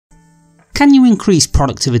Can you increase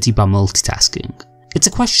productivity by multitasking? It's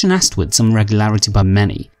a question asked with some regularity by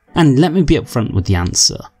many, and let me be upfront with the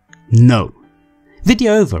answer. No.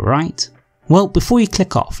 Video over, right? Well, before you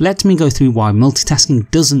click off, let me go through why multitasking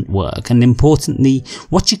doesn't work and importantly,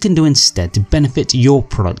 what you can do instead to benefit your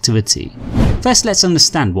productivity. First, let's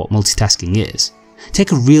understand what multitasking is.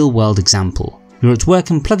 Take a real world example. You're at work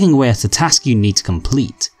and plugging away at a task you need to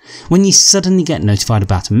complete, when you suddenly get notified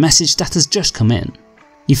about a message that has just come in.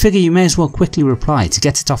 You figure you may as well quickly reply to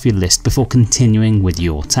get it off your list before continuing with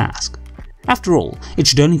your task. After all, it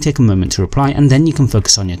should only take a moment to reply and then you can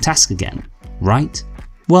focus on your task again, right?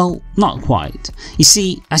 Well, not quite. You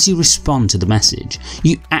see, as you respond to the message,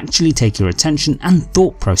 you actually take your attention and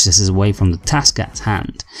thought processes away from the task at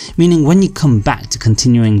hand, meaning when you come back to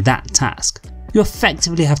continuing that task, you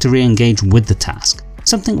effectively have to re-engage with the task,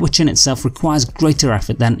 something which in itself requires greater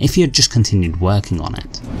effort than if you had just continued working on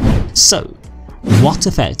it. So, what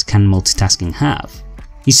effect can multitasking have?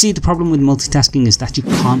 You see, the problem with multitasking is that you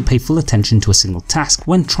can't pay full attention to a single task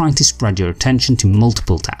when trying to spread your attention to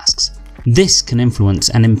multiple tasks. This can influence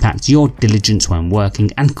and impact your diligence when working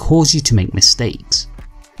and cause you to make mistakes.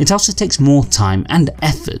 It also takes more time and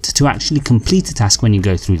effort to actually complete a task when you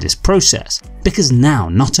go through this process, because now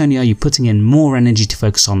not only are you putting in more energy to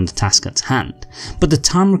focus on the task at hand, but the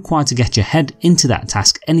time required to get your head into that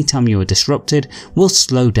task anytime you are disrupted will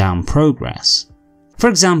slow down progress. For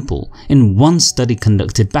example, in one study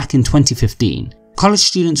conducted back in 2015, college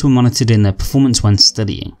students were monitored in their performance when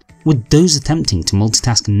studying, with those attempting to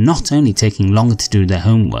multitask not only taking longer to do their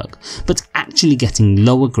homework, but actually getting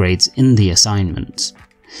lower grades in the assignments.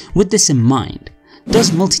 With this in mind, does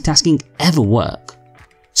multitasking ever work?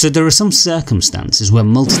 So there are some circumstances where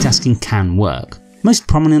multitasking can work, most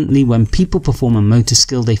prominently when people perform a motor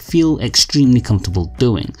skill they feel extremely comfortable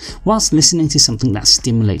doing, whilst listening to something that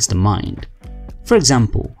stimulates the mind. For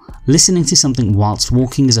example, listening to something whilst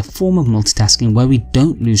walking is a form of multitasking where we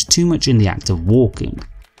don't lose too much in the act of walking.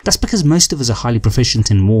 That's because most of us are highly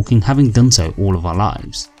proficient in walking, having done so all of our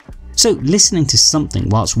lives. So listening to something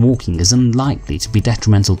whilst walking is unlikely to be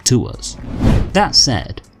detrimental to us. That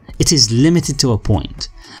said, it is limited to a point,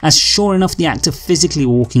 as sure enough the act of physically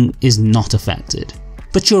walking is not affected,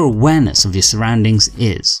 but your awareness of your surroundings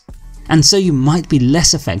is, and so you might be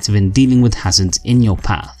less effective in dealing with hazards in your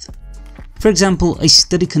path. For example, a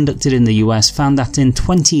study conducted in the US found that in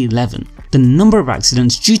 2011, the number of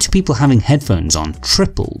accidents due to people having headphones on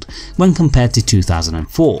tripled when compared to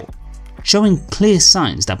 2004, showing clear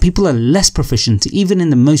signs that people are less proficient even in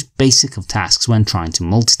the most basic of tasks when trying to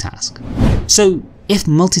multitask. So if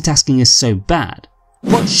multitasking is so bad,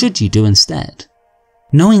 what should you do instead?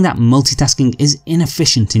 Knowing that multitasking is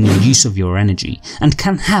inefficient in your use of your energy and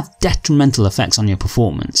can have detrimental effects on your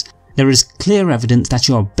performance, there is clear evidence that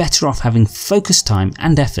you are better off having focused time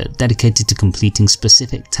and effort dedicated to completing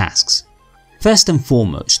specific tasks. First and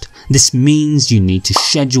foremost, this means you need to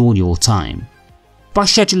schedule your time. By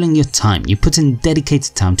scheduling your time, you put in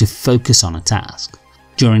dedicated time to focus on a task.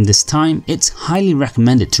 During this time, it's highly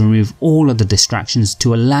recommended to remove all other distractions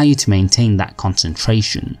to allow you to maintain that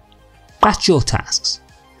concentration. Batch your tasks.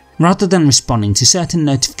 Rather than responding to certain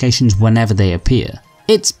notifications whenever they appear,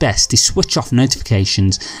 it's best to switch off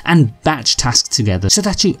notifications and batch tasks together so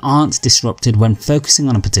that you aren't disrupted when focusing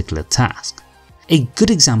on a particular task. A good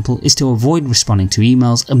example is to avoid responding to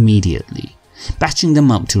emails immediately, batching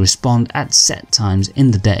them up to respond at set times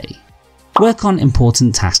in the day. Work on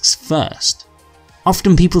important tasks first.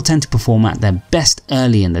 Often people tend to perform at their best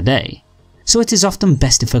early in the day, so it is often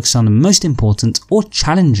best to focus on the most important or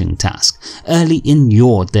challenging task early in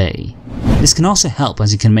your day. This can also help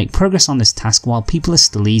as you can make progress on this task while people are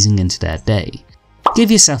still easing into their day. Give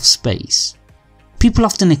yourself space. People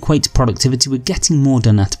often equate productivity with getting more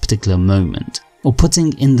done at a particular moment, or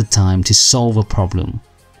putting in the time to solve a problem.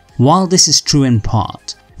 While this is true in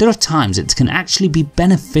part, there are times it can actually be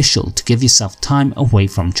beneficial to give yourself time away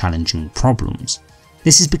from challenging problems.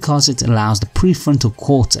 This is because it allows the prefrontal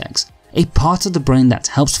cortex, a part of the brain that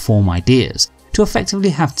helps form ideas, to effectively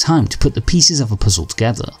have time to put the pieces of a puzzle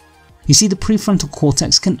together. You see, the prefrontal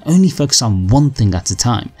cortex can only focus on one thing at a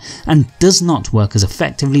time and does not work as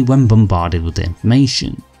effectively when bombarded with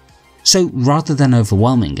information. So rather than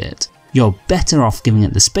overwhelming it, you're better off giving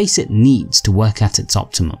it the space it needs to work at its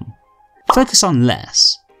optimum. Focus on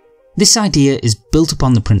less. This idea is built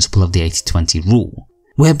upon the principle of the 80-20 rule,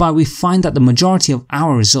 whereby we find that the majority of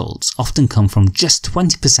our results often come from just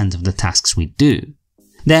 20% of the tasks we do.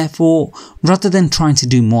 Therefore, rather than trying to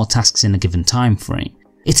do more tasks in a given time frame,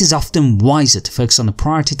 it is often wiser to focus on the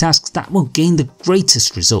priority tasks that will gain the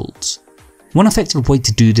greatest results. One effective way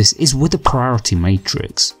to do this is with a priority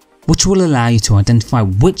matrix. which will allow you to identify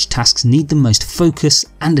which tasks need the most focus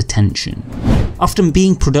and attention. Often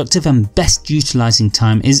being productive and best utilising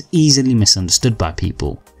time is easily misunderstood by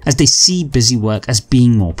people, as they see busy work as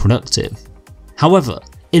being more productive. However,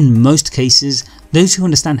 in most cases, those who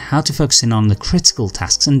understand how to focus in on the critical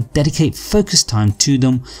tasks and dedicate focused time to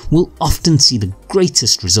them will often see the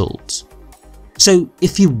greatest results. So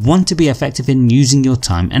if you want to be effective in using your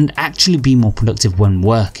time and actually be more productive when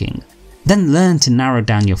working, then learn to narrow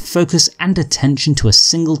down your focus and attention to a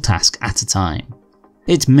single task at a time.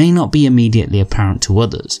 It may not be immediately apparent to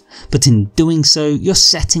others, but in doing so you're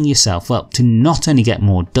setting yourself up to not only get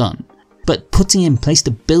more done, but putting in place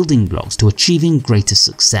the building blocks to achieving greater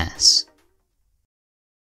success.